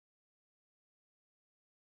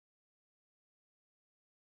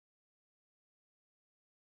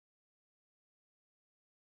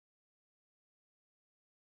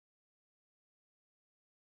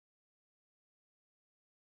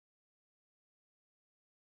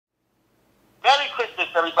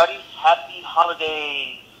everybody. Happy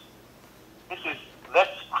holidays. This is Let's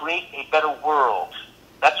Create a Better World.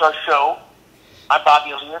 That's our show. I'm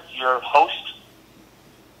Bobby Elias, your host.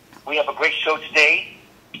 We have a great show today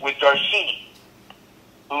with Darshini,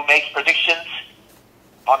 who makes predictions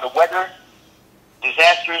on the weather,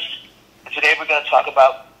 disasters, and today we're going to talk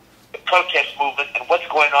about the protest movement and what's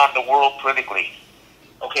going on in the world politically.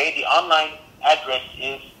 Okay, the online address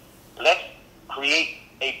is Let's Create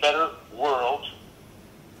a Better World.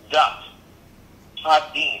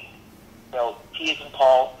 Dean, spelled T as in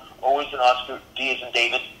Paul, O as in Oscar, D as in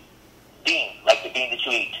David, Dean, like the bean that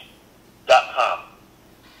you eat, .com.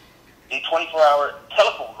 The 24-hour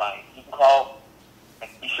telephone line, you can call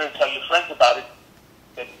and be sure to tell your friends about it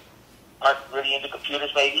that aren't really into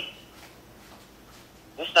computers maybe.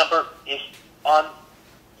 This number is on,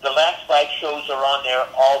 the last 5 shows are on there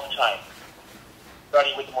all the time,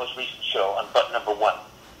 starting with the most recent show on button number 1.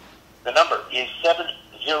 The number is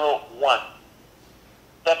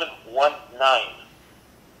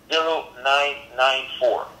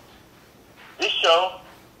 701-719-0994. This show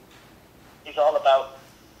is all about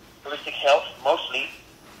holistic health, mostly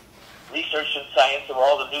research and science of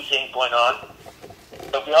all the new things going on.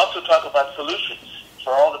 But we also talk about solutions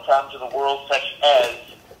for all the problems of the world, such as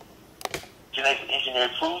genetically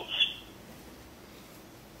engineered foods,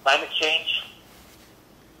 climate change,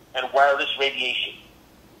 and wireless radiation.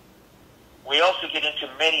 We also get into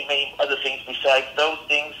many, many other things besides those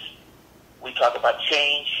things. We talk about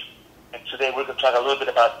change, and today we're going to talk a little bit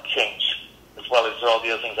about change, as well as all the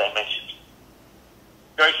other things I mentioned.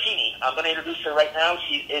 Darshini, I'm going to introduce her right now.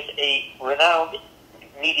 She is a renowned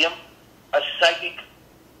medium, a psychic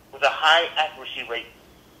with a high accuracy rate.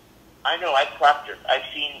 I know, I've clocked her. I've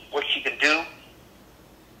seen what she can do,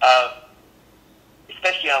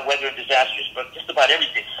 especially on weather and disasters, but just about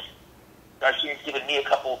everything. Darshini's given me a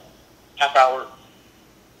couple half-hour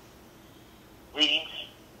readings,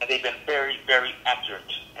 and they've been very, very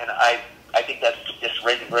accurate. And I think that's just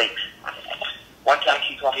really great. One time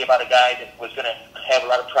she told me about a guy that was going to have a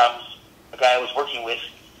lot of problems, a guy I was working with.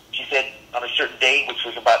 She said on a certain day, which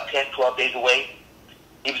was about 10, 12 days away,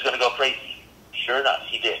 he was going to go crazy. Sure enough,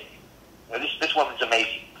 he did. Now, this woman's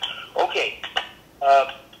amazing. Okay.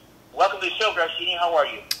 Welcome to the show, Darshini. How are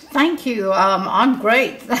you? Thank you. I'm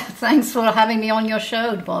great. Thanks for having me on your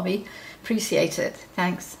show, Bobby. Appreciate it.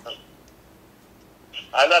 Thanks.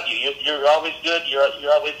 I love you. You're always good.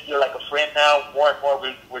 You're like a friend now. More and more,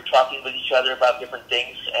 we're talking with each other about different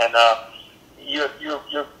things, and you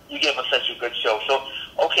give us such a good show. So,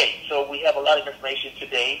 okay, so we have a lot of information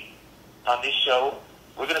today on this show.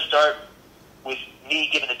 We're going to start with me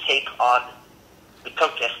giving a take on the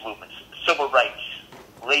protest movements, civil rights,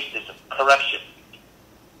 racism, corruption.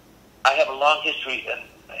 I have a long history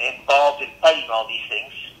involved in fighting all these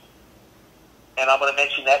things, and I'm going to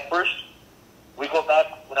mention that first. We go back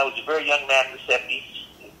when I was a very young man in the 70s.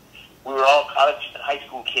 We were all college and high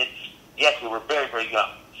school kids. Yes, we were very, very young.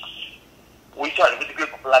 We started with a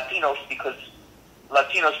group of Latinos because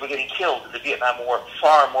Latinos were getting killed in the Vietnam War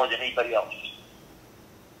far more than anybody else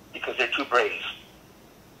because they're too brave.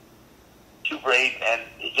 Too brave, and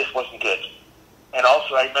it just wasn't good. And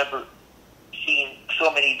also, I remember seeing so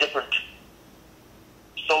many different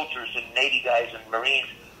soldiers and Navy guys and Marines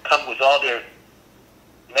come with all their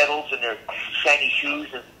medals and their shiny shoes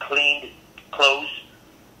and cleaned clothes,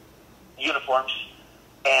 uniforms,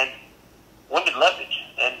 and women loved it.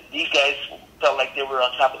 And these guys felt like they were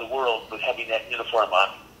on top of the world with having that uniform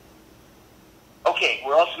on. Okay,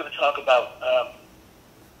 we're also going to talk about,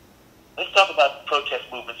 let's talk about protest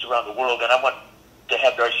movements around the world, and I want to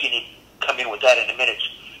have Darshini come in with that in a minute.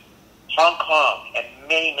 Hong Kong and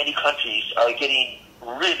many, many countries are getting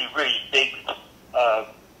really, really big.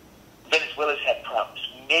 Venezuela's had problems.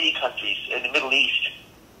 Many countries in the Middle East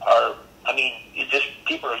are, it's just,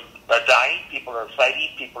 people are dying, people are fighting,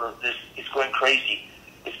 it's going crazy.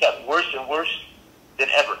 It's gotten worse and worse than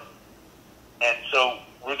ever. And so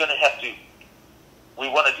we're going to have to, we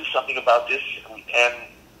want to do something about this, and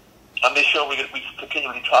on this show we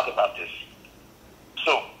continually talk about this.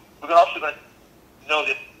 So we're also going to know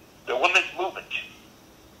that the women's movement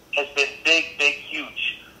has been big, big,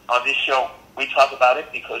 huge on this show. We talk about it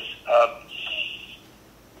because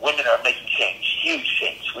women are making change, huge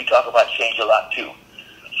change. We talk about change a lot too.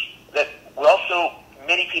 That we also,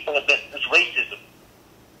 many people have been, this racism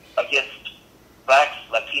against blacks,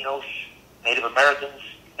 Latinos, Native Americans,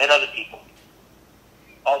 and other people.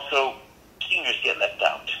 Also, seniors get left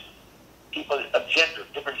out. People of gender,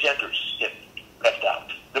 different genders get left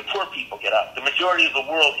out. The poor people get out. The majority of the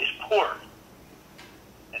world is poor.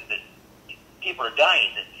 And people are dying.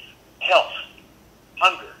 Health,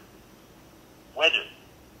 hunger, weather,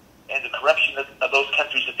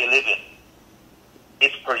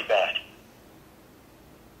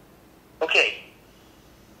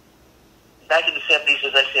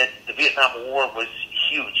 Vietnam War was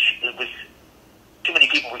huge. It was too many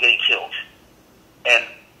people were getting killed, and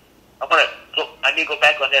I may go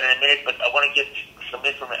back on that in a minute, but I want to get some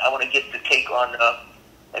information. I want to get the take on.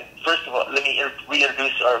 And first of all, let me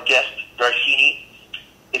reintroduce our guest. Darshini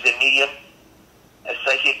is a medium, a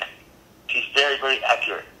psychic. She's very, very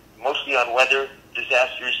accurate, mostly on weather,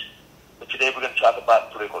 disasters. But today we're going to talk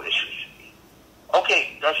about political issues.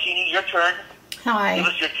 Okay, Darshini, your turn. Hi. Give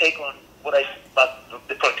us your take on about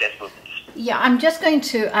the protest movements. Yeah, I'm just going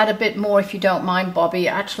to add a bit more, if you don't mind, Bobby.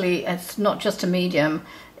 Actually, it's not just a medium.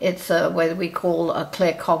 It's what we call a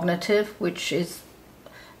claircognitive, which is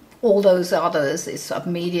all those others. It's a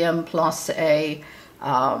medium plus a,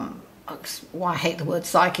 well, I hate the word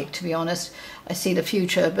psychic, to be honest. I see the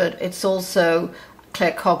future, but it's also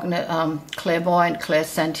clairvoyant,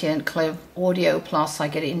 clairsentient, clairaudio, plus I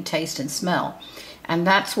get it in taste and smell. And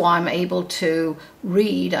that's why I'm able to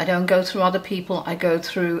read. I don't go through other people. I go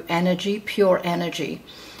through energy, pure energy,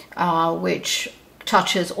 which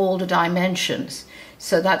touches all the dimensions.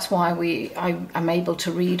 So that's why I'm able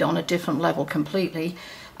to read on a different level completely.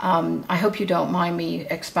 I hope you don't mind me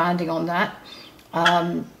expanding on that.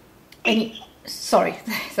 Sorry,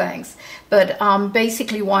 thanks. But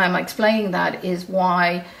basically why I'm explaining that is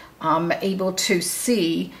why I'm able to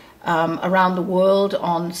see around the world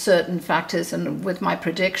on certain factors and with my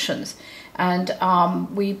predictions. And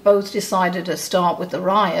we both decided to start with the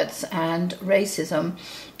riots and racism,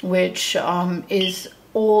 which is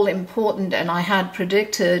all important. And I had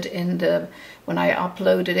predicted when I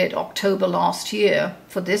uploaded it October last year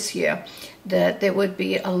for this year, that there would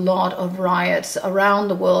be a lot of riots around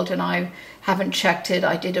the world, and I haven't checked it.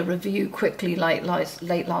 I did a review quickly late last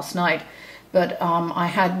night, but I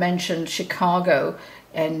had mentioned Chicago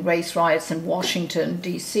and race riots in Washington,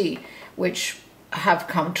 D.C., which have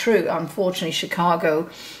come true. Unfortunately, Chicago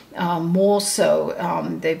more so.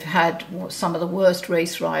 They've had some of the worst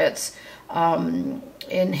race riots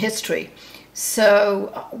in history.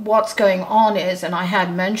 So what's going on is, and I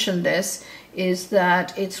had mentioned this, is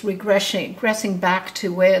that it's regressing back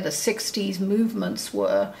to where the 60s movements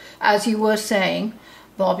were, as you were saying,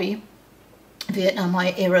 Bobby, Vietnam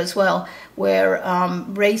era as well, where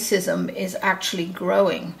racism is actually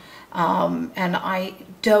growing. And I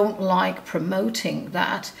don't like promoting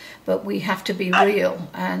that, but we have to be real.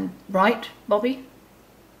 And right, Bobby?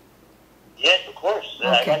 Yes, of course. Okay.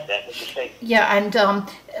 I like that. What you say. Yeah, and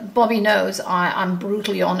Bobby knows I'm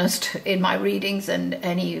brutally honest in my readings and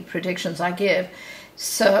any predictions I give.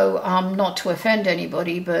 So not to offend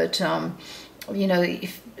anybody, but you know,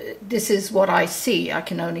 if this is what I see, I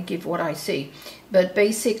can only give what I see. But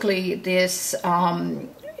basically, this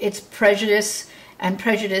it's prejudice, and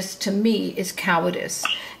prejudice to me is cowardice,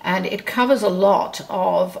 and it covers a lot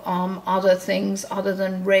of other things other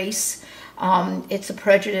than race. It's a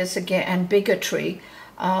prejudice again and bigotry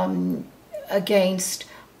against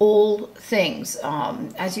all things,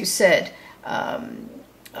 as you said,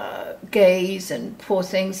 gays and poor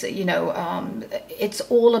things. You know, it's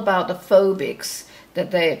all about the phobics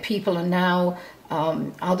that people are now,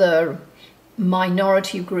 other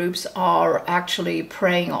minority groups are actually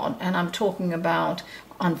preying on, and I'm talking about,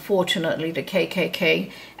 unfortunately, the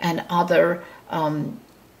KKK and other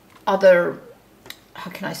how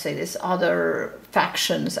can I say this, other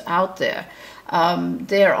factions out there.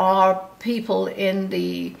 There are people in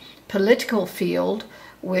the political field,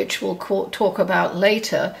 which we'll talk about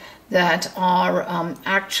later, that are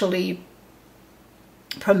actually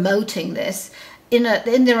promoting this in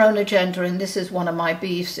their own agenda. And this is one of my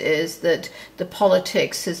beefs, is that the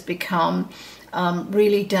politics has become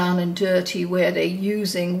really down and dirty, where they're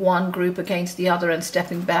using one group against the other and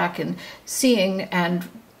stepping back and seeing, and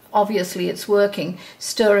obviously it's working,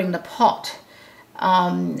 stirring the pot.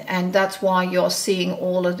 And that's why you're seeing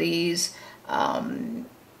all of these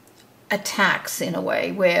attacks, in a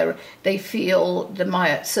way, where they feel,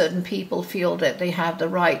 certain people feel that they have the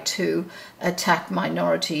right to attack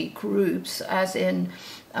minority groups, as in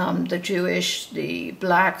the Jewish, the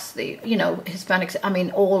blacks, the Hispanics, I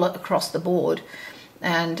mean all across the board.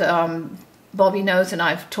 And Bobby knows, and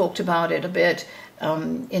I've talked about it a bit,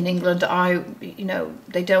 in England,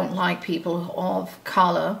 they don't like people of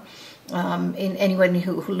colour, in anyone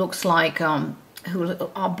who looks like, who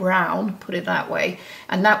are brown, put it that way.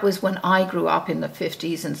 And that was when I grew up in the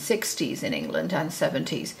 50s and 60s in England, and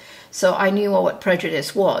 70s. So I knew what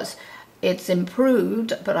prejudice was. It's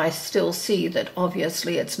improved, but I still see that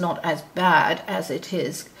obviously it's not as bad as it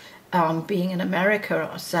is being in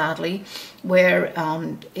America, sadly, where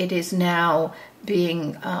it is now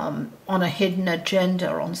being on a hidden agenda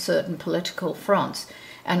on certain political fronts.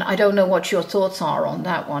 And I don't know what your thoughts are on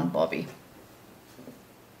that one, Bobby.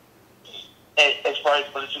 as far as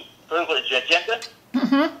political agenda.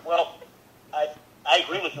 Mm-hmm. Well, I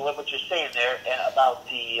agree with what you're saying there about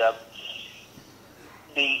the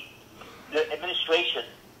administration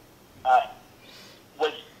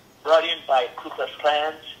was brought in by Ku Klux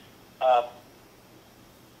Klans,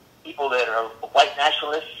 people that are white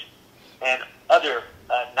nationalists, and other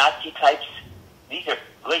Nazi types. These are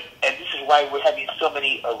great, and this is why we're having so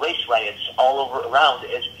many race riots all over around.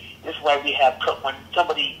 This is why we have, when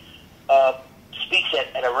somebody speaks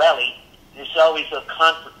at a rally, there's always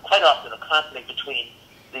quite often a conflict between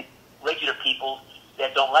the regular people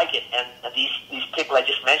that don't like it and these people I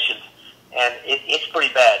just mentioned, and it's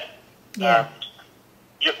pretty bad. Yeah.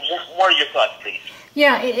 More of your thoughts, please.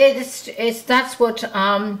 Yeah, it's that's what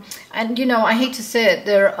and you know, I hate to say it,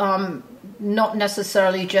 they're not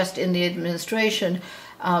necessarily just in the administration.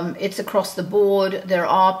 It's across the board. There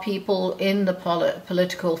are people in the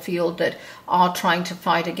political field that are trying to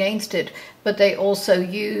fight against it, but they also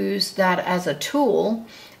use that as a tool.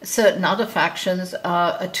 Certain other factions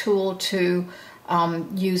are a tool to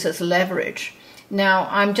use as leverage. Now,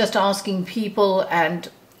 I'm just asking people, and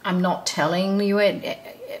I'm not telling you it.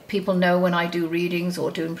 People know when I do readings or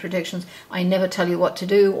doing predictions, I never tell you what to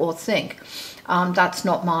do or think. That's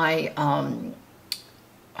not my,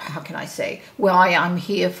 how can I say, why I'm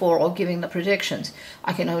here for or giving the predictions.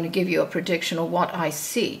 I can only give you a prediction of what I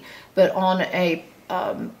see. But on a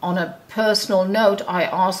personal note, I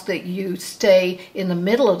ask that you stay in the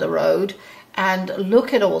middle of the road and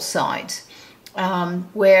look at all sides,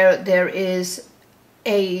 where there is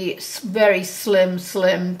a very slim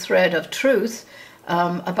thread of truth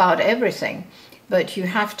about everything. But you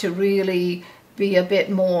have to really be a bit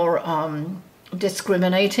more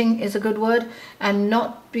discriminating is a good word, and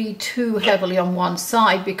not be too heavily on one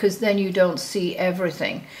side, because then you don't see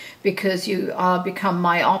everything, because you become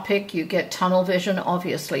myopic, you get tunnel vision,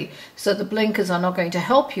 obviously. So the blinkers are not going to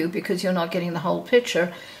help you, because you're not getting the whole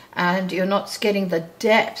picture and you're not getting the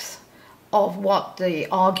depth of what the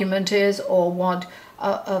argument is or what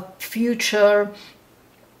a future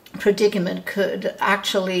predicament could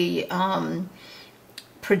actually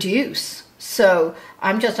produce. So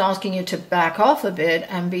I'm just asking you to back off a bit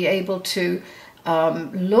and be able to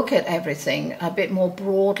look at everything a bit more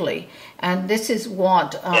broadly. And this is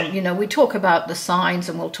what, you know, we talk about the signs,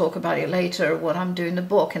 and we'll talk about it later, what I'm doing in the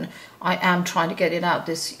book. And I am trying to get it out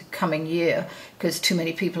this coming year, because too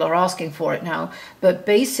many people are asking for it now. But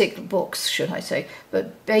basic books, should I say.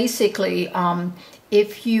 But basically,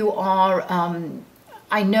 if you are,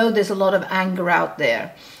 I know there's a lot of anger out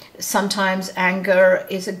there. Sometimes anger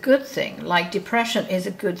is a good thing, like depression is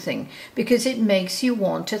a good thing, because it makes you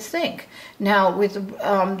want to think. Now, with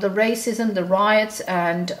the racism, the riots,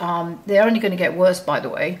 and they're only going to get worse, by the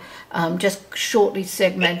way, just shortly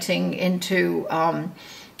segmenting into,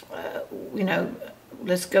 you know,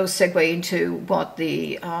 let's go segue into what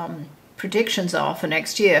the predictions are for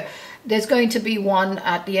next year. There's going to be one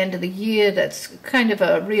at the end of the year that's kind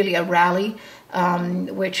of really a rally,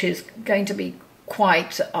 which is going to be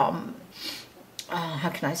quite, how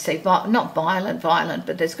can I say, not violent,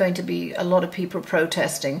 but there's going to be a lot of people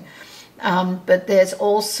protesting. But there's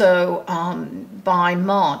also, by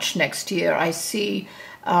March next year, I see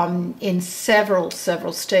in several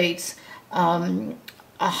states a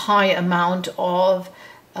high amount of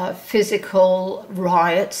physical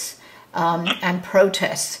riots and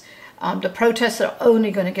protests. The protests are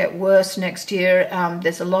only going to get worse next year.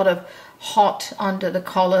 There's a lot of hot under the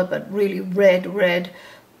collar, but really red,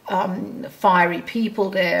 fiery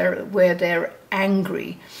people there, where they're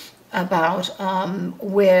angry about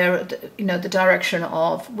where, you know, the direction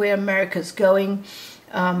of where America's going.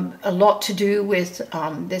 A lot to do with,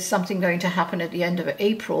 there's something going to happen at the end of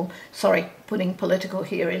April. Sorry, putting political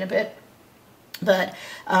here in a bit. But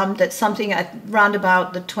that's something at round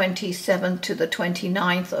about the 27th to the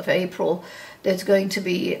 29th of April, there's going to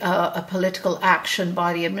be a political action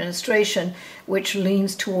by the administration which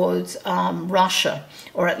leans towards Russia,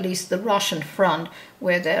 or at least the Russian front,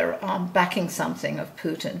 where they're backing something of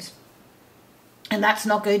Putin's. And that's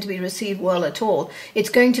not going to be received well at all. It's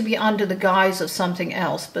going to be under the guise of something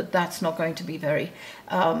else, but that's not going to be very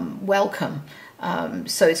welcome.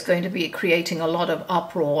 So it's going to be creating a lot of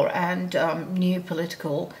uproar and new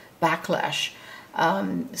political backlash.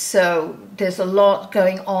 So there's a lot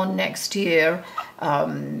going on next year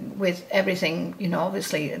with everything, you know,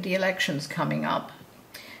 obviously the elections coming up.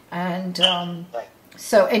 And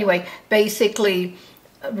so anyway, basically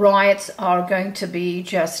riots are going to be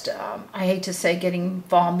just, I hate to say, getting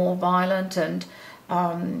far more violent, and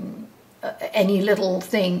any little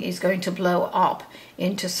thing is going to blow up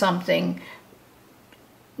into something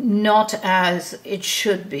not as it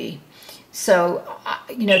should be. So,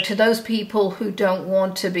 you know, to those people who don't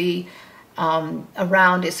want to be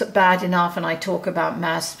around, it's bad enough, and I talk about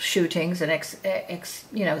mass shootings and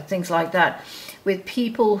you know, things like that. With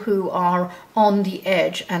people who are on the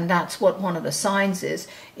edge, and that's what one of the signs is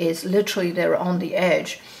literally they're on the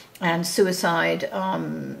edge, and suicide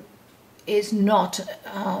is not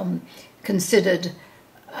considered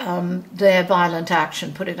their violent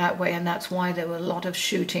action, put it that way, and that's why there were a lot of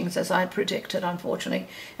shootings, as I predicted, unfortunately,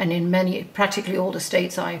 and in practically all the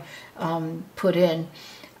states I put in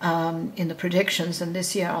the predictions, and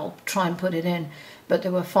this year I'll try and put it in, but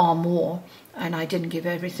there were far more, and I didn't give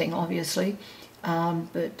everything, obviously,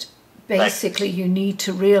 but basically you need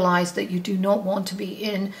to realize that you do not want to be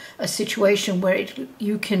in a situation where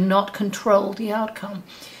you cannot control the outcome,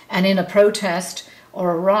 and in a protest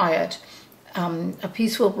or a riot,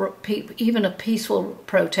 even a peaceful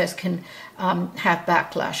protest can have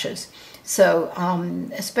backlashes. So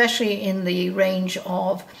especially in the range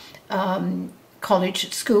of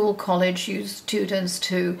college youth students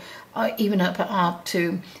to even up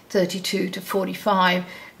to 32 to 45,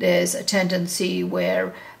 there's a tendency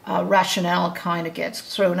where rationale kind of gets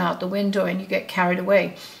thrown out the window and you get carried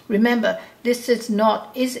away. Remember, this is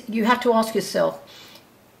not, you have to ask yourself,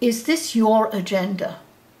 is this your agenda?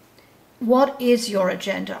 What is your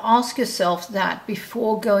agenda? Ask yourself that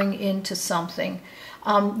before going into something.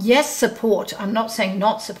 Yes, support. I'm not saying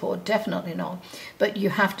not support, definitely not. But you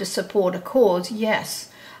have to support a cause,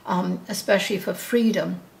 yes, especially for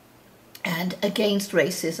freedom and against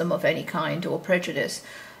racism of any kind or prejudice.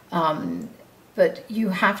 But you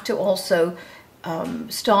have to also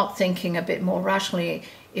start thinking a bit more rationally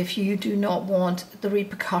if you do not want the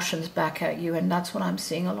repercussions back at you. And that's what I'm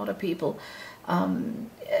seeing a lot of people,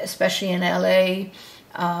 especially in LA,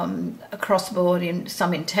 across the board,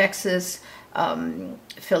 some in Texas,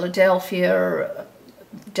 Philadelphia,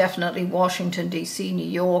 definitely Washington, D.C., New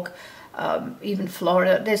York, even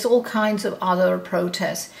Florida. There's all kinds of other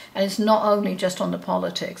protests, and it's not only just on the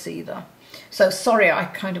politics either. So sorry I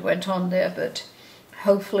kind of went on there, but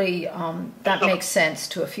hopefully that makes sense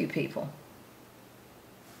to a few people.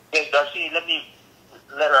 Yes, Darshini,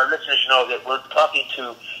 let our listeners know that we're talking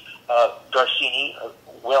to Darshini, a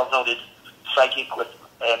well-noted psychic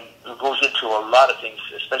and who goes into a lot of things,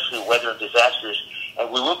 especially weather and disasters.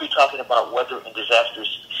 And we will be talking about weather and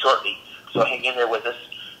disasters shortly, so hang in there with us.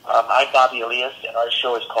 I'm Bobby Elias, and our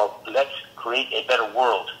show is called Let's Create a Better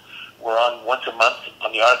World. We're on once a month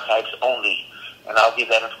on the archives only, and I'll give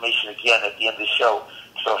that information again at the end of the show.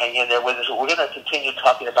 So hang in there with us. We're going to continue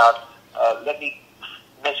talking about, let me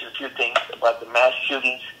mention a few things about the mass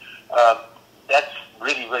shootings. That's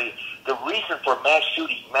really, the reason for mass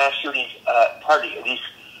shootings party, these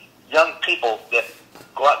young people that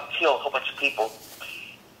go out and kill a whole bunch of people.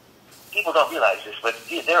 People don't realize this, but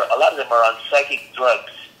a lot of them are on psychic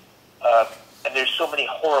drugs, and there's so many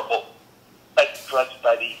horrible psychic drugs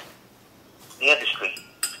by the industry.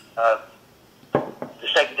 The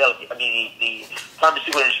psychedelic, the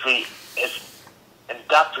pharmaceutical industry and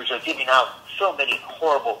doctors are giving out so many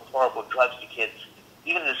horrible drugs to kids,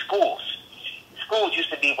 even in the schools. Schools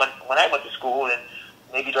used to be, when I went to school, and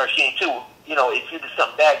maybe Darshini too, you know, if you did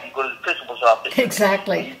something bad, you go to the principal's office.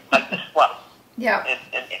 Exactly. Like this one. Yeah.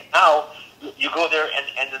 And now you go there,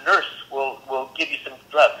 and the nurse will give you some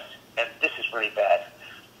drugs, and this is really bad.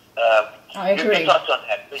 I agree. Your thoughts on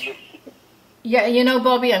that? Yeah, you know,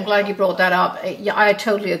 Bobby, I'm glad you brought that up. Yeah, I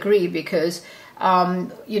totally agree because,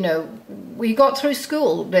 you know, we got through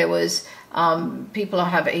school. There was people who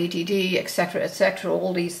have ADD, etc.,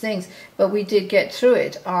 all these things, but we did get through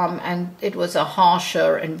it, and it was a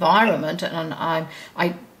harsher environment. And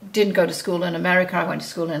I didn't go to school in America. I went to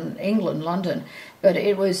school in England, London, but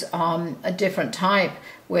it was a different type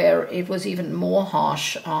where it was even more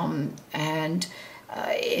harsh and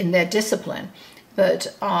in their discipline.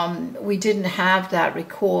 But we didn't have that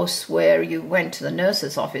recourse where you went to the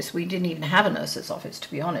nurse's office. We didn't even have a nurse's office,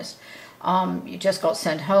 to be honest. You just got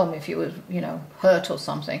sent home if you were, you know, hurt or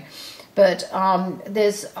something. But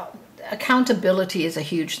there's accountability is a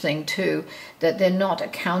huge thing too, that they're not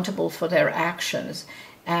accountable for their actions.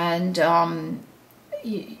 And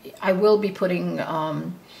I will be putting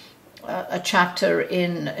a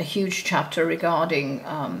huge chapter regarding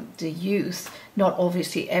the youth, not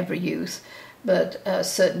obviously every youth, but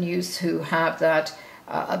certain youths who have that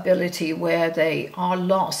ability where they are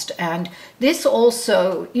lost. And this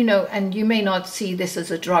also, you know, and you may not see this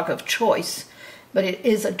as a drug of choice, but it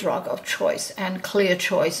is a drug of choice and clear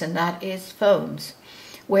choice, and that is phones,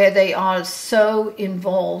 where they are so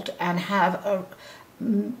involved and have a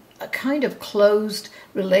kind of closed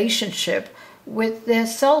relationship with their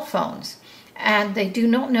cell phones. and they do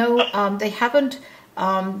not know,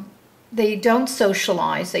 they don't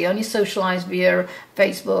socialize. They only socialize via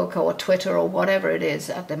Facebook or Twitter or whatever it is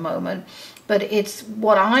at the moment. But it's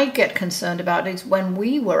what I get concerned about is when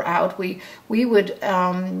we were out, we would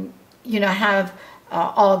have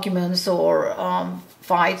arguments or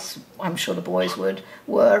fights. I'm sure the boys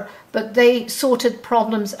were, but they sorted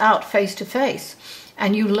problems out face to face,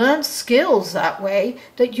 and you learn skills that way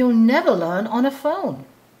that you'll never learn on a phone.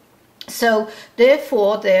 So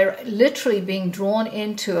therefore, they're literally being drawn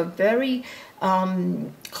into a very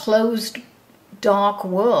closed, dark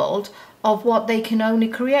world of what they can only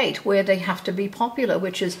create, where they have to be popular,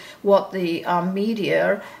 which is what the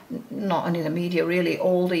media, not only the media really,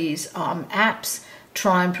 all these apps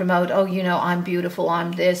try and promote. Oh, I'm beautiful,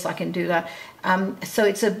 I'm this, I can do that. So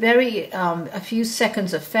it's a few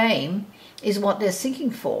seconds of fame is what they're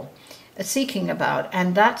seeking about,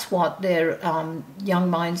 and that's what their young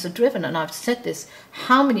minds are driven. And I've said this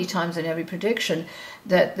how many times in every prediction,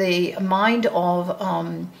 that the mind of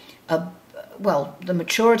the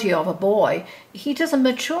maturity of a boy, he doesn't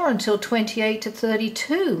mature until 28 to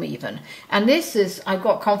 32 even. And this is, I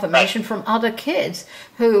got confirmation from other kids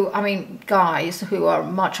guys who are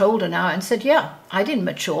much older now, and said, yeah, I didn't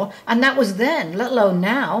mature. And that was then, let alone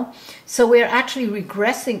now. So we're actually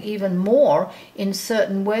regressing even more in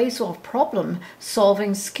certain ways of problem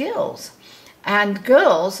solving skills. And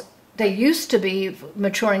girls, they used to be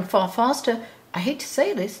maturing far faster. I hate to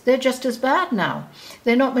say this, they're just as bad now.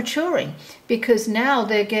 They're not maturing because now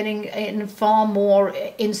they're getting in far more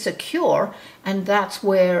insecure, and that's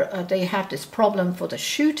where they have this problem for the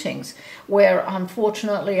shootings, where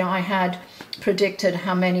unfortunately I had predicted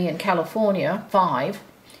how many in California, 5,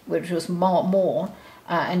 which was more,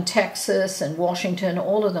 and Texas and Washington,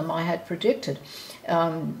 all of them I had predicted,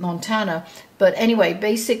 Montana. But anyway,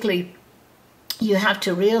 basically you have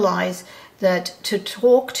to realize that to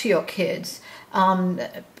talk to your kids,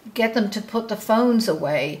 get them to put the phones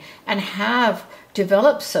away and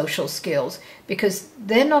develop social skills, because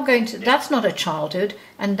they're not going to, that's not a childhood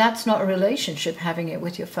and that's not a relationship, having it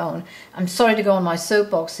with your phone. I'm sorry to go on my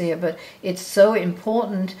soapbox here, but it's so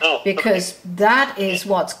important, because that is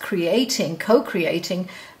what's co-creating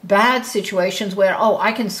bad situations where,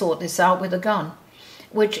 I can sort this out with a gun,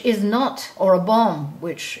 which is not, or a bomb,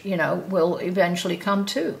 which, will eventually come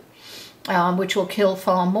to. Which will kill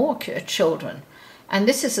far more children. And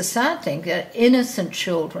this is a sad thing, that innocent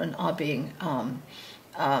children are being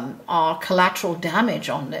are collateral damage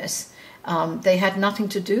on this. They had nothing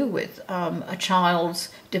to do with a child's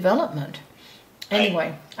development.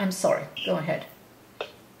 Anyway, I'm sorry. Go ahead.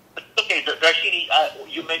 Okay, Darshini,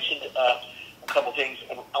 you mentioned a couple things.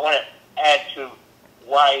 I want to add to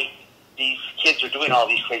why these kids are doing all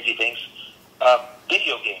these crazy things.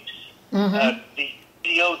 Video games. Mm-hmm. The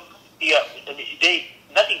video. Yeah, they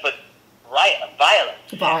nothing but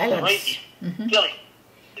violence, crazy, killing,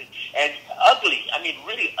 and ugly. I mean,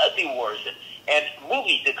 really ugly wars, and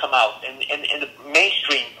movies that come out, and the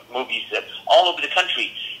mainstream movies that all over the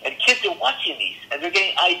country, and kids are watching these, and they're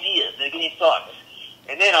getting ideas, they're getting thoughts,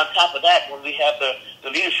 and then on top of that, when we have the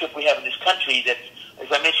leadership we have in this country, that, as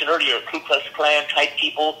I mentioned earlier, Ku Klux Klan type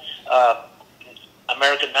people,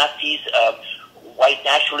 American Nazis, white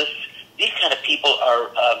nationalists, these kind of people are.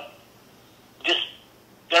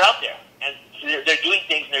 They're out there, and they're doing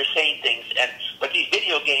things and they're saying things, but these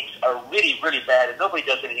video games are really, really bad, and nobody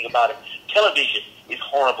does anything about it. Television is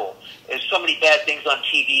horrible. There's so many bad things on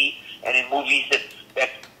TV and in movies that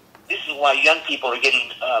this is why young people are getting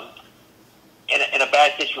in a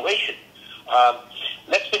bad situation.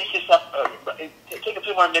 Let's finish this up. Take a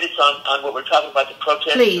few more minutes on what we're talking about, the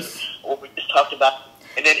protests. Please. What we just talked about.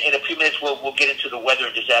 And then in a few minutes, we'll get into the weather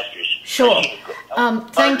and disasters. Sure.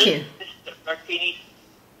 Thank you. This is Darshini.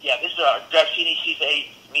 Yeah, this is Darshini. She's a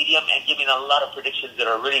medium and giving a lot of predictions that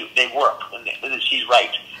are really, they work. And she's right.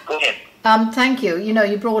 Go ahead. Thank you.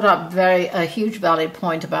 You brought up a huge valid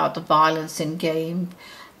point about the violence in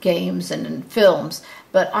games and in films.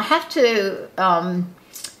 But I have to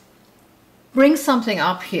bring something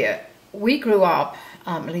up here. We grew up,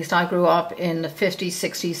 at least I grew up in the 50s,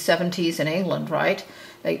 60s, 70s in England, right?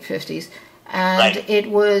 Late 50s. And right.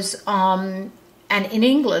 It was, and in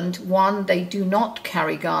England, they do not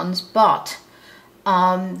carry guns, but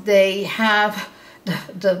they have,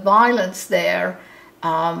 the violence there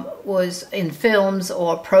was in films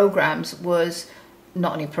or programs was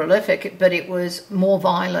not only prolific, but it was more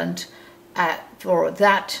violent for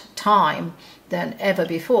that time than ever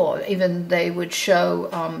before. Even they would show,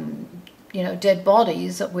 dead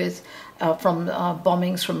bodies from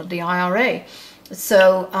bombings from the IRA.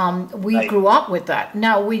 So we Right. grew up with that.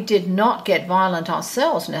 Now, we did not get violent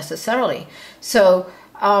ourselves necessarily. So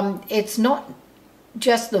it's not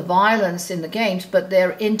just the violence in the games, but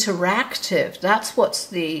they're interactive. That's what's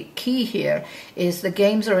the key here, is the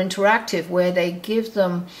games are interactive, where they give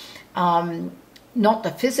them not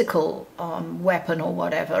the physical weapon or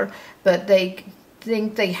whatever, but they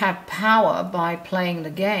think they have power by playing the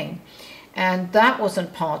game. And that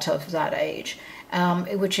wasn't part of that age,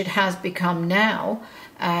 which it has become now.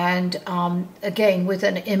 And again, with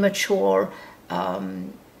an immature,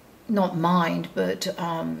 not mind, but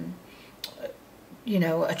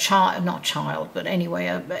a child, not child, but anyway,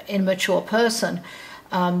 an immature person,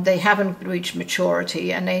 they haven't reached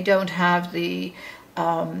maturity, and they don't have the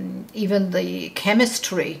even the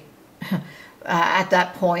chemistry at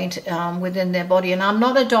that point within their body. And I'm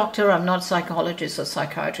not a doctor, I'm not a psychologist or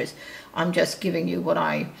psychiatrist. I'm just giving you what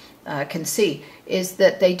I can see, is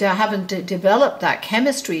that they haven't developed that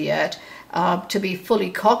chemistry yet to be fully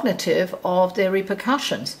cognitive of their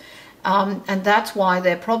repercussions. And that's why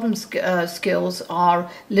their problem skills are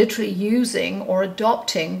literally using or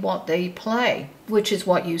adopting what they play, which is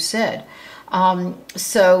what you said.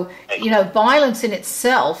 So, violence in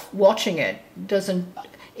itself, watching it,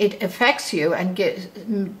 it affects you and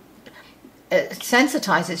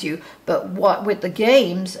sensitizes you, but what with the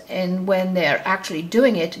games, and when they're actually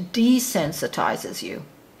doing it, desensitizes you,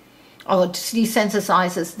 or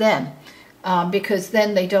desensitizes them, because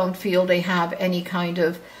then they don't feel they have any kind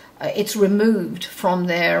of, it's removed from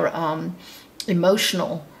their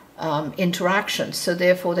emotional interactions, so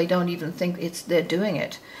therefore they don't even think they're doing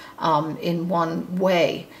it in one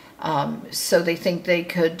way. So they think they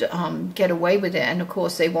could get away with it, and of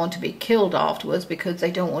course they want to be killed afterwards because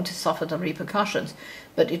they don't want to suffer the repercussions.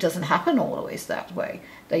 But it doesn't happen always that way.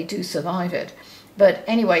 They do survive it. But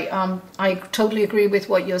anyway, I totally agree with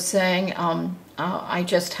what you're saying. I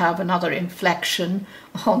just have another inflection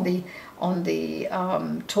on the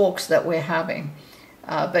talks that we're having.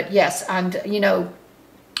 But yes, and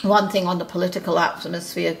one thing on the political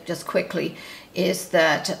atmosphere, just quickly, is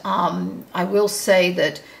that I will say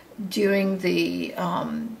that during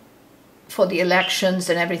for the elections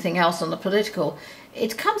and everything else on the political,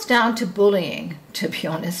 it comes down to bullying, to be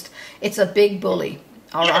honest. It's a big bully,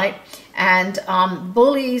 all right? And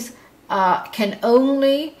bullies can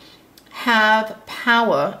only have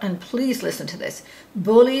power, and please listen to this,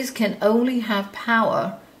 bullies can only have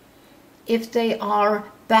power if they are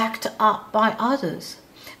backed up by others,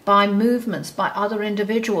 by movements, by other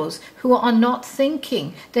individuals who are not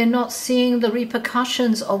thinking. They're not seeing the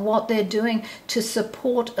repercussions of what they're doing to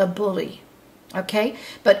support a bully. Okay?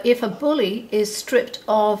 But if a bully is stripped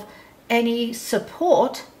of any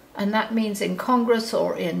support, and that means in Congress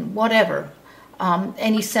or in whatever,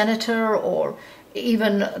 any senator or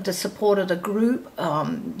even the support of the group,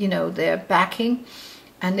 their backing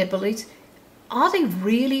and their beliefs, are they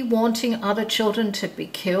really wanting other children to be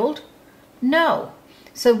killed? No.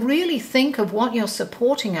 So really think of what you're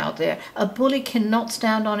supporting out there. A bully cannot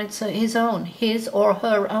stand on his own, his or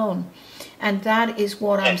her own. And that is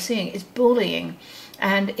what I'm seeing, is bullying.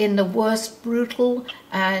 And in the worst brutal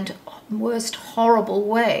and worst horrible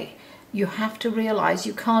way. You have to realize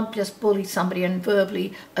you can't just bully somebody and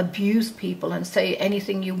verbally abuse people and say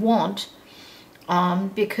anything you want,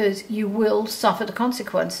 because you will suffer the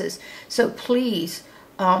consequences. So please,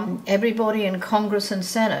 everybody in Congress and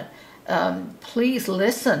Senate, please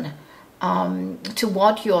listen to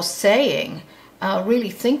what you're saying. Really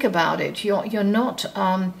think about it. You're not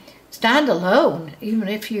stand alone. Even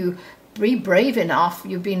if you be brave enough,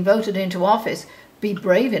 you've been voted into office, be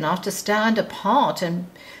brave enough to stand apart and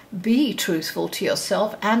be truthful to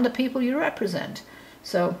yourself and the people you represent.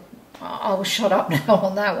 So I'll shut up now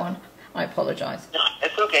on that one. I apologize. No,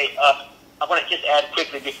 it's okay. I want to just add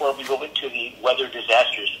quickly before we go into the weather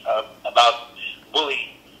disasters about bullying.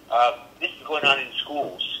 This is going on in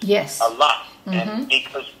schools. Yes. A lot. Mm-hmm.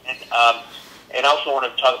 And I also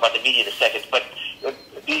want to talk about the media in a second. But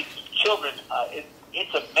the children,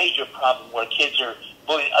 it's a major problem where kids are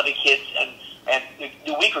bullying other kids, and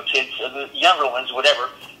the weaker kids, the younger ones, whatever,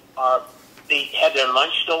 they have their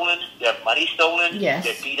lunch stolen, their money stolen, yes.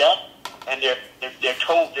 They're beat up, and they're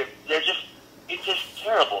told they're just, it's just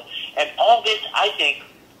terrible. And all this, I think,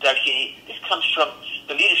 Darshini, this comes from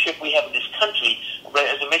the leadership we have in this country.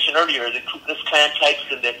 As I mentioned earlier, the Ku Klux Klan types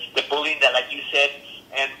and the bullying that, like you said,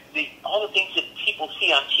 and all the things that people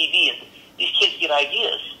see on TV, and these kids get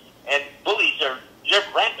ideas. And bullies they're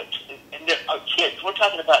rampant, and they're kids. We're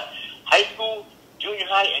talking about high school, junior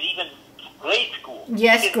high, and even grade school.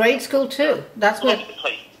 Yes, grade school too. That's all what. over the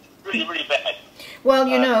place. Really, really bad. Well,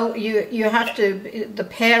 you know, you have to, the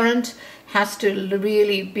parent has to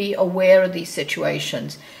really be aware of these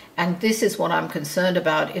situations. And this is what I'm concerned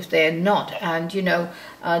about if they're not. And, you know,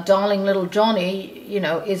 darling little Johnny, you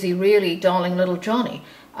know, is he really darling little Johnny?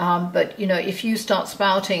 But, you know, if you start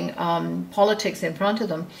spouting politics in front of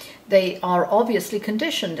them, they are obviously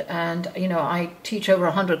conditioned. And, you know, I teach over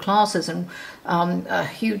 100 classes and a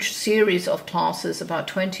huge series of classes, about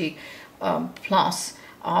 20 plus,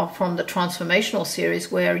 from the transformational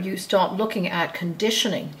series, where you start looking at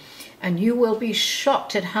conditioning. And you will be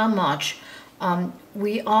shocked at how much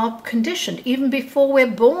we are conditioned. Even before we're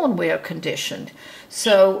born, we are conditioned.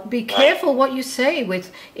 So be careful what you say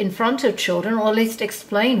in front of children, or at least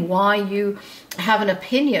explain why you have an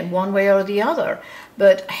opinion one way or the other.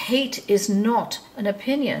 But hate is not an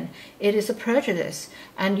opinion. It is a prejudice.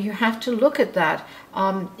 And you have to look at that.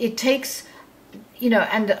 It takes, you know,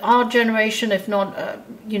 and our generation, if not,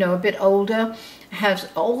 you know, a bit older, has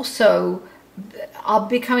also are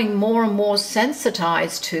becoming more and more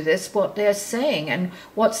sensitized to this, what they're saying and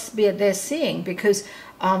what they're seeing, because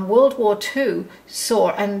World War II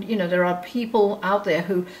saw, and you know, there are people out there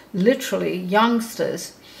who literally,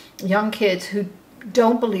 youngsters, young kids who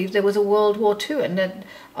don't believe there was a World War II, and that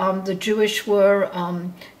the Jewish were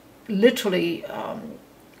literally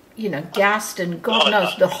you know, gassed, and God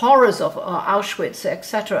knows the horrors of Auschwitz,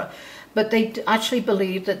 etc. But they actually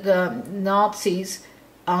believed that the Nazis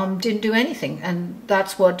didn't do anything, and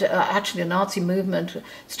that's what actually the Nazi movement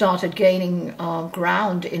started gaining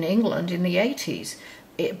ground in England in the 80s.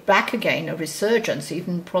 Back again, a resurgence,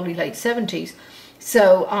 even probably late 70s.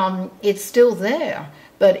 So it's still there,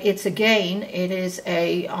 but it's again, it is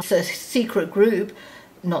a secret group,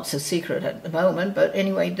 not so secret at the moment, but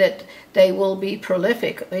anyway, that they will be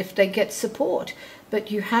prolific if they get support.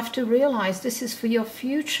 But you have to realize this is for your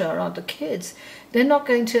future, or the kids. They're not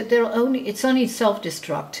going to, it's only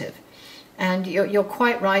self-destructive. And you're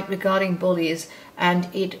quite right regarding bullies. And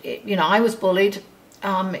you know, I was bullied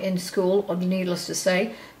in school, or needless to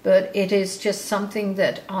say, but it is just something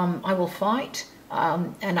that I will fight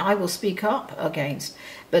and I will speak up against.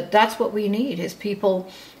 But that's what we need, is people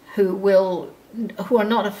who are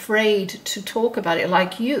not afraid to talk about it,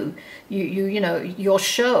 like you know, your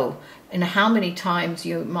show, and how many times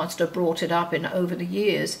you must have brought it up over the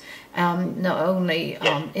years, not only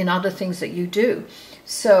in other things that you do.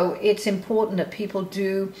 So it's important that people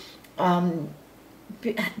do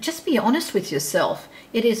just be honest with yourself.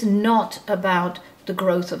 It is not about the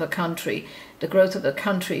growth of a country. The growth of a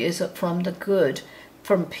country is from the good,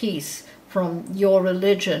 from peace, from your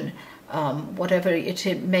religion, whatever it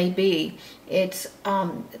may be. It's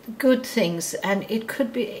good things, and it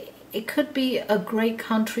could be a great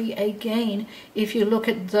country again if you look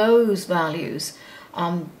at those values.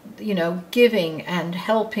 You know, giving and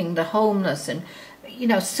helping the homeless, and you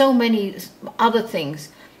know, so many other things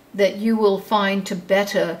that you will find to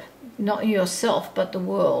better not yourself but the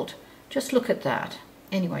world. Just look at that.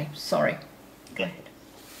 Anyway, sorry. Go ahead.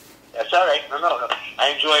 That's all right. No. I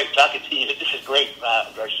enjoy talking to you. This is great,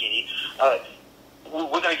 Darshini.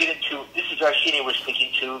 We're going to get into, this is Darshini we're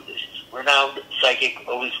speaking to, this renowned psychic,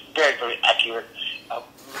 always very, very accurate,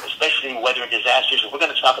 especially weather and disasters. We're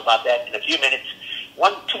going to talk about that in a few minutes.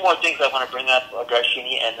 Two more things I want to bring up,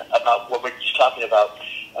 Darshini, and about what we're just talking about.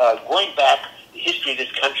 Going back, the history of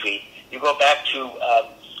this country, you go back to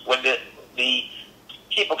when the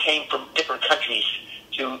people came from different countries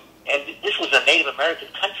and this was a Native American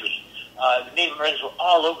country. The Native Americans were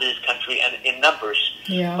all over this country and in numbers.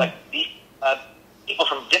 Yeah. But these people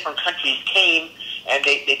from different countries came and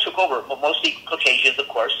they took over, mostly Caucasians, of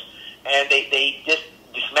course, and they just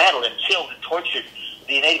dismantled and killed and tortured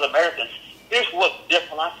the Native Americans. Here's what their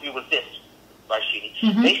philosophy was this, Darshini.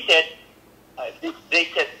 Mm-hmm. They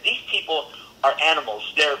said these people are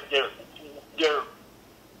animals. They're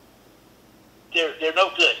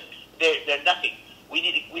no good. They're nothing. We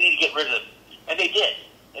need to get rid of them, and they did.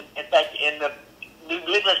 In fact, in the New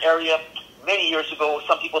England area, many years ago,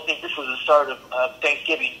 some people think this was the start of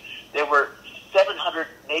Thanksgiving. There were 700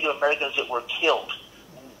 Native Americans that were killed,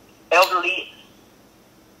 elderly,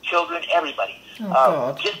 children, everybody,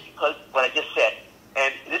 just because what I just said.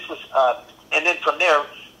 And this was, and then from there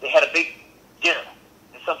they had a big dinner.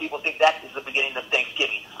 And some people think that is the beginning of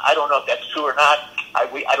Thanksgiving. I don't know if that's true or not.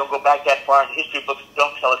 I don't go back that far, and the history books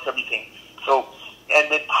don't tell us everything. So, and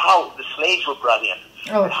then how the slaves were brought in,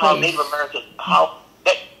 and how Native Americans, how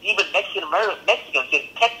that even Mexicans in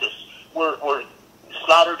Texas were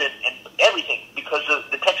slaughtered and everything because of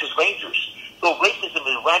the Texas Rangers. So racism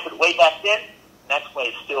is rampant way back then. And that's why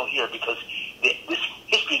it's still here, because this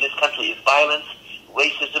history of this country is violence,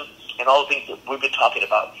 racism, and all the things that we've been talking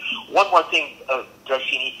about. One more thing,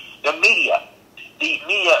 Darshini, the media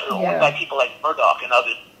owned by people like Murdoch and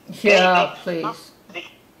others. Yeah, please.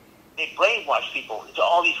 They brainwash people into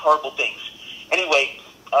all these horrible things. Anyway,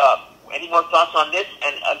 any more thoughts on this?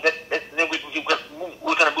 And then we're going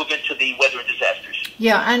to move into the weather and disasters.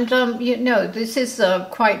 Yeah, and you know, this is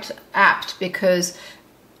quite apt, because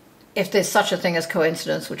if there's such a thing as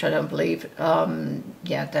coincidence, which I don't believe,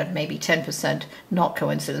 yeah, that may be 10% not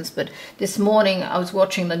coincidence. But this morning I was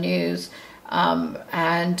watching the news,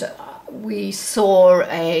 and we saw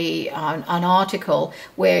an article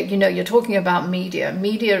where, you know, you're talking about media.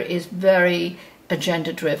 Media is very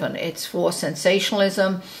agenda driven. It's for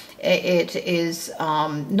sensationalism. It is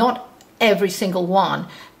not every single one,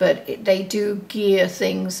 but they do gear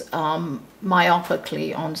things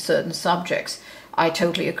myopically on certain subjects. I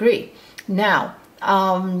totally agree. Now,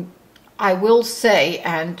 I will say,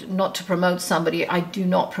 and not to promote somebody, I do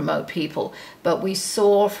not promote people, but we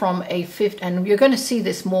saw from a fifth, and you're going to see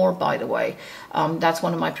this more, by the way. That's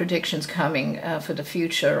one of my predictions coming for the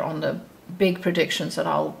future, on the big predictions that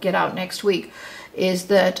I'll get out next week, is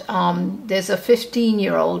that there's a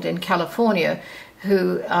 15-year-old in California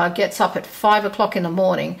who gets up at 5 o'clock in the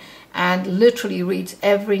morning and literally reads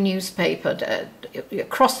every newspaper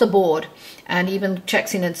across the board, and even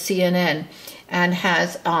checks in at CNN, and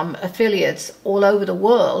has affiliates all over the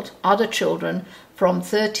world, other children from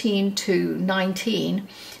 13 to 19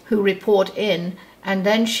 who report in, and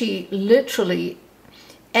then she literally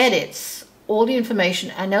edits all the information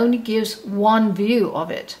and only gives one view of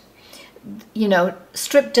it. You know,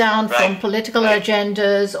 stripped down from political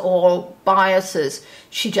agendas or biases.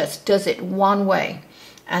 She just does it one way.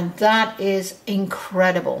 And that is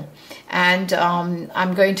incredible. And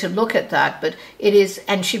I'm going to look at that. But it is,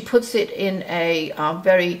 and she puts it in a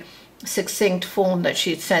very succinct form that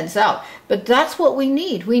she sends out. But that's what we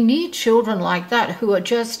need. We need children like that who are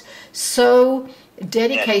just so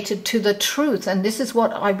dedicated to the truth. And this is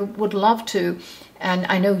what I would love to, and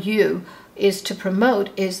I know you, is to promote,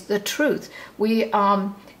 is the truth.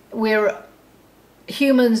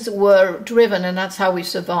 Humans were driven, and that's how we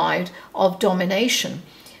survived, of domination.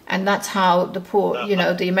 And that's how the poor, you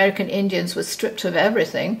know, the American Indians were stripped of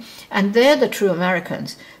everything. And they're the true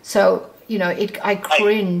Americans. So, you know, I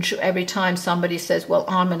cringe every time somebody says, well,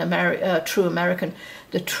 I'm a true American.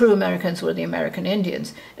 The true Americans were the American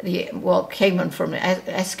Indians. Came from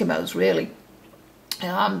Eskimos, really.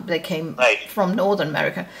 They came from Northern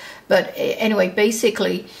America. But anyway,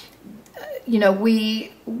 basically, you know,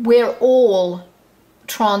 we're all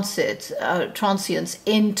transients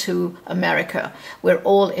into America. We're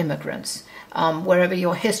all immigrants. Wherever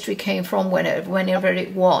your history came from, whenever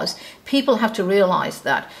it was. People have to realize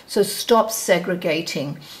that. So stop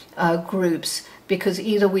segregating groups, because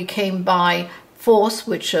either we came by force,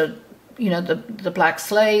 which are, you know, the black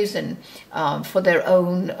slaves, and for their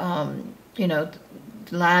own, you know,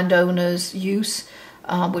 landowners' use,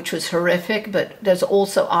 which was horrific, but there's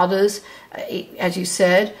also others, as you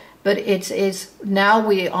said. But it's now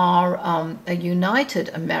we are a united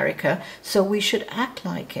America, so we should act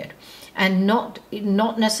like it, and not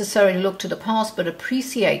necessarily look to the past, but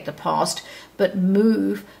appreciate the past, but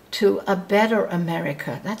move to a better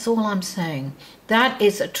America. That's all I'm saying. That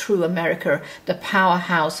is a true America, the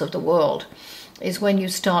powerhouse of the world, is when you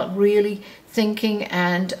start really thinking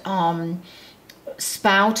and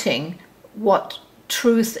spouting what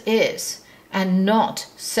truth is, and not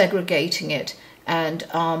segregating it and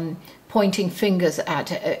pointing fingers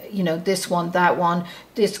at, you know, this one, that one,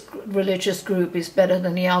 this religious group is better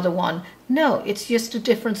than the other one. No, it's just a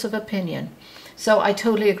difference of opinion. So I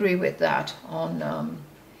totally agree with that on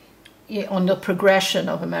the progression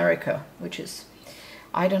of America, which is,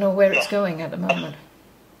 I don't know where it's going at the moment.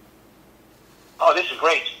 Oh, this is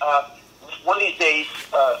great. One of these days,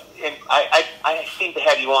 and I seem to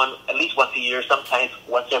have you on at least once a year, sometimes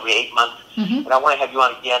once every 8 months. Mm-hmm. And I want to have you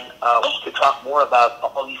on again to talk more about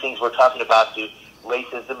all these things we're talking about, the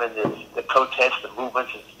racism and the protests, the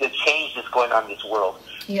movements, the change that's going on in this world.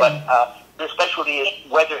 Yeah. But especially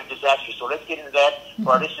weather and disasters. So let's get into that. Mm-hmm.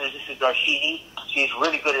 For our listeners, this is Darshini. She's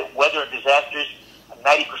really good at weather and disasters,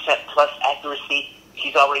 90% plus accuracy.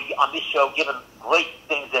 She's already on this show given great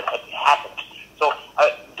things that have happened. So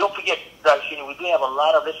don't forget, Darshini, we do have a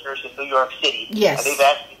lot of listeners in New York City. Yes. And they've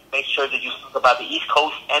asked me to make sure that you talk about the East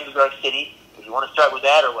Coast and New York City. If you want to start with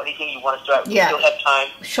that, or anything you want to start with, we still have time.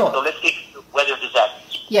 Sure. So let's get to weather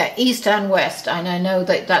disasters. Yeah, east and west, and I know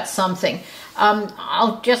that that's something.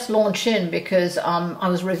 I'll just launch in because I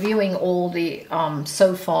was reviewing all the,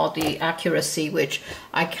 so far, the accuracy, which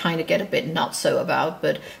I kind of get a bit nutso about,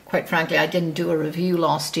 but quite frankly, I didn't do a review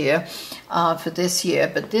last year for this year.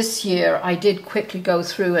 But this year, I did quickly go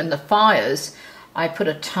through, and the fires, I put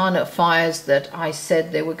a ton of fires that I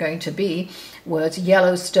said there were going to be, was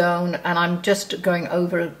Yellowstone, and I'm just going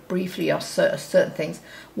over briefly certain things.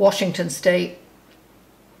 Washington State,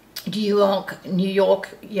 New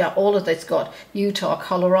York, yeah, all of this got Utah,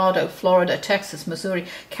 Colorado, Florida, Texas, Missouri,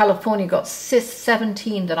 California got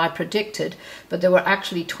 17 that I predicted, but there were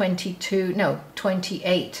actually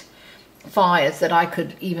 28 fires that I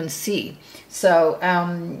could even see. So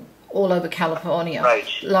all over California. Right.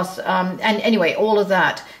 And anyway, all of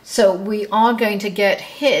that. So we are going to get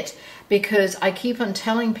hit because I keep on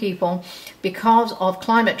telling people, because of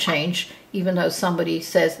climate change, even though somebody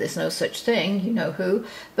says there's no such thing, you know who,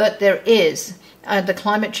 but there is. The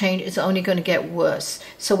climate change is only going to get worse.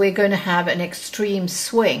 So we're going to have an extreme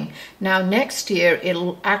swing. Now, next year,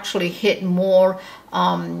 it'll actually hit more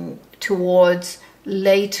towards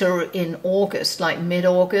later in August, like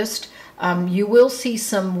mid-August. You will see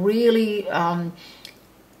some really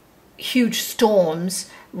huge storms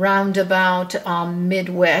round about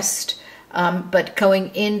Midwest, but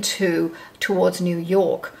going towards New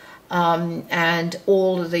York. And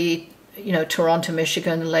all of the, Toronto,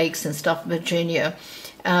 Michigan, lakes and stuff, Virginia,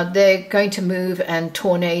 they're going to move, and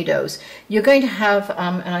tornadoes. You're going to have,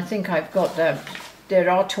 and I think I've got there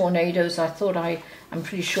are tornadoes. I'm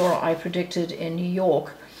pretty sure I predicted in New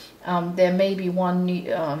York. There may be one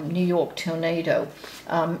New York tornado,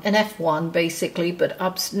 an F1 basically, but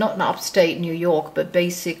not in upstate New York, but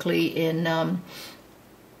basically in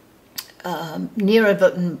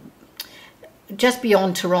nearer, just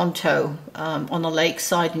beyond Toronto, on the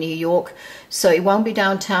lakeside, New York. So it won't be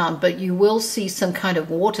downtown, but you will see some kind of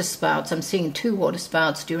water spouts. I'm seeing 2 water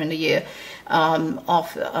spouts during the year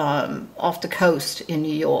off the coast in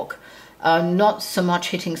New York. Not so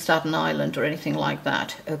much hitting Staten Island or anything like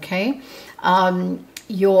that. Okay.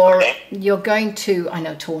 You're going to, I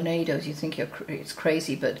know tornadoes, you think it's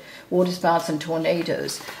crazy, but water spouts and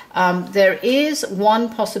tornadoes. There is one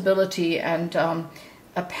possibility, and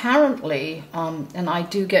apparently, and I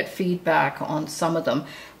do get feedback on some of them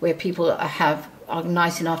where people are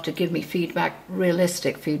nice enough to give me feedback,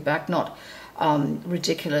 realistic feedback, not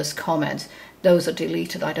ridiculous comments. Those are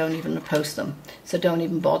deleted. I don't even post them. So don't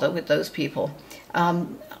even bother with those people.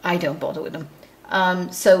 I don't bother with them.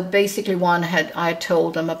 So basically I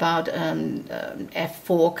told them about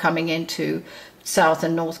F4 coming into South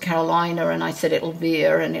and North Carolina, and I said it'll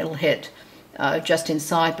veer and it'll hit just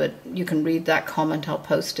inside, but you can read that comment. I'll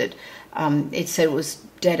post it. It said it was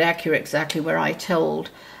dead accurate, exactly where I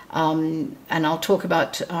told. And I'll talk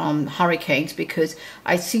about hurricanes, because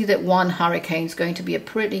I see that one hurricane is going to be a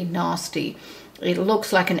pretty nasty. It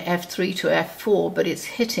looks like an F3 to F4, but it's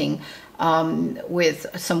hitting with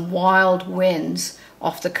some wild winds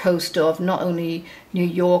off the coast of not only New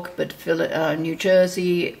York, but New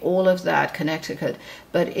Jersey, all of that, Connecticut.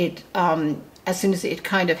 But it, as soon as it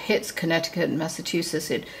kind of hits Connecticut and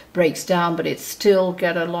Massachusetts, it breaks down, but it still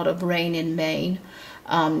get a lot of rain in Maine.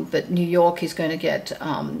 But New York is going to get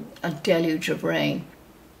a deluge of rain.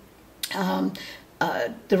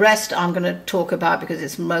 The rest I'm going to talk about because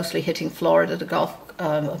it's mostly hitting Florida, the Gulf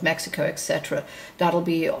of Mexico, etc. That'll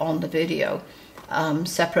be on the video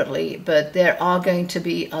separately. But there are going to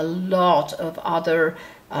be a lot of other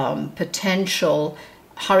potential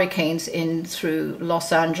hurricanes in through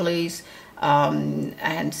Los Angeles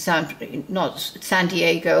and San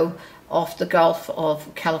Diego, off the Gulf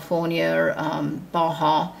of California,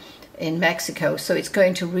 Baja in Mexico. So it's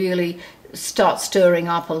going to really start stirring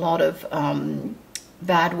up a lot of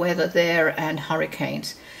bad weather there and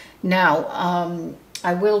hurricanes. Now,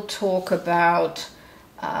 I will talk about,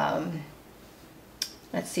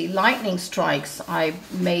 let's see, lightning strikes. I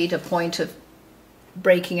made a point of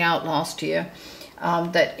breaking out last year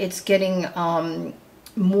that it's getting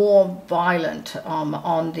more violent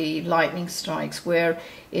on the lightning strikes, where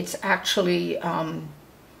it's actually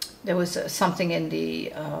there was something in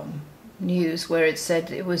the news where it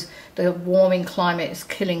said it was the warming climate is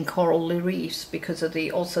killing coral reefs because of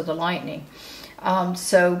also the lightning.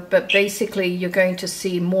 But basically you're going to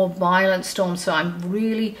see more violent storms. So I'm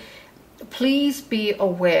really, please be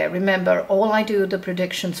aware. Remember, all I do the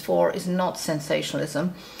predictions for is not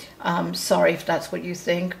sensationalism. Sorry if that's what you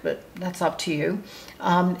think, but that's up to you.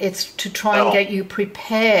 It's to try and get you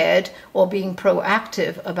prepared or being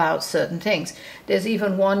proactive about certain things. There's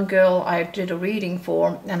even one girl I did a reading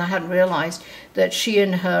for, and I hadn't realized that she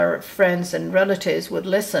and her friends and relatives would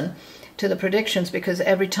listen to the predictions, because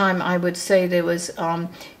every time I would say there was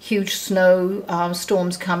huge snow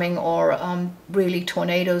storms coming, or really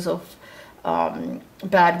tornadoes of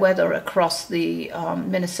bad weather across the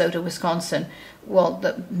Minnesota, Wisconsin, well,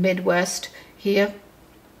 the Midwest here,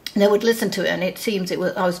 they would listen to it, and it seems I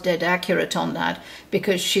was dead accurate on that,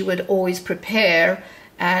 because she would always prepare,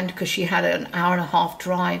 and because she had an hour and a half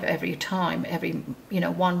drive every time,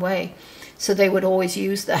 one way, so they would always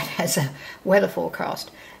use that as a weather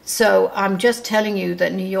forecast. So I'm just telling you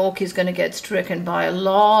that New York is going to get stricken by a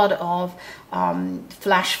lot of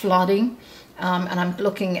flash flooding. And I'm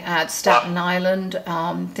looking at Staten Island,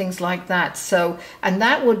 things like that. So, and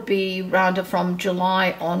that would be rather from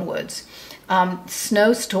July onwards.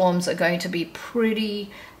 Snowstorms are going to be pretty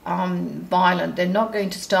violent. They're not going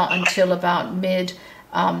to start until about mid.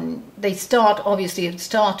 They start, obviously it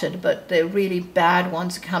started, but the really bad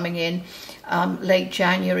ones are coming in late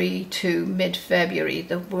January to mid-February,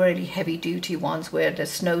 the really heavy-duty ones where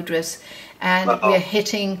there's snowdrifts, and we're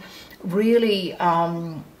hitting really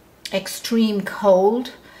extreme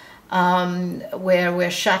cold, where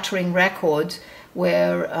we're shattering records,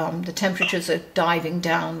 where the temperatures are diving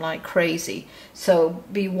down like crazy. So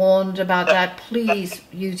be warned about that. Please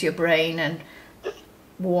use your brain and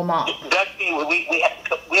warm up. Darshini, we have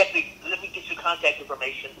to, let me get your contact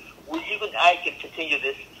information. You and I can continue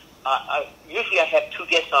this. Usually I have 2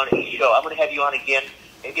 guests on each show. I'm going to have you on again,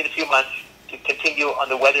 maybe in a few months, to continue on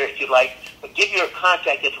the weather if you'd like. But give your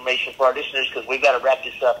contact information for our listeners, because we've got to wrap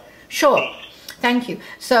this up. Sure. Please. Thank you.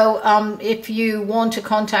 So if you want to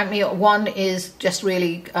contact me, one is just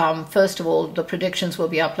really, first of all, the predictions will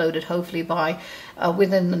be uploaded hopefully by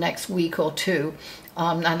within the next week or two.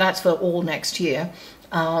 And that's for all next year.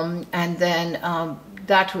 And then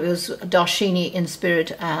that was Darshini in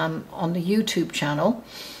Spirit on the YouTube channel.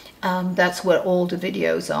 That's where all the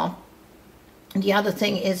videos are. And the other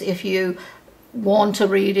thing is, if you want a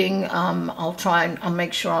reading, I'll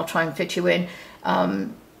make sure I'll try and fit you in.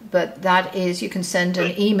 But that is, you can send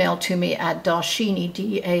an email to me at Darshini,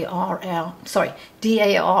 DARSHINI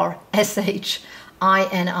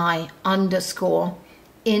 _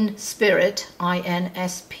 in spirit,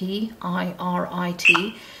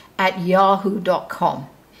 INSPIRIT, at yahoo.com.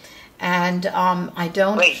 And I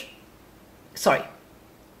don't... Wait. Sorry.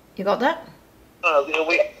 You got that?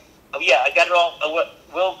 Yeah, I got it all.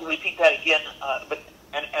 We'll repeat that again,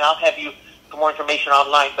 and I'll have you for more information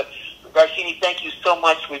online. But Darshini, thank you so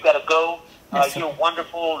much. We've got to go. You're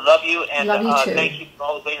wonderful. Love you. And love you too. Thank you for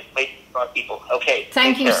all the great information for our people. Okay.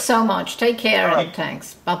 Thank you so much. Take care, and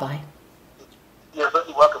thanks. Bye-bye. You're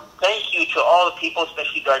very welcome. Thank you to all the people,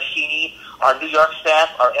 especially Darshini, our New York staff,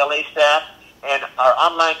 our LA staff, and our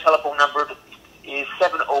online telephone number is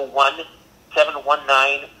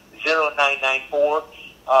 701-719-0994.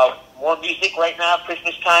 More music right now,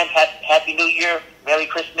 Christmas time. Happy New Year. Merry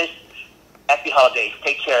Christmas. Happy holidays.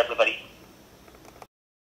 Take care, everybody.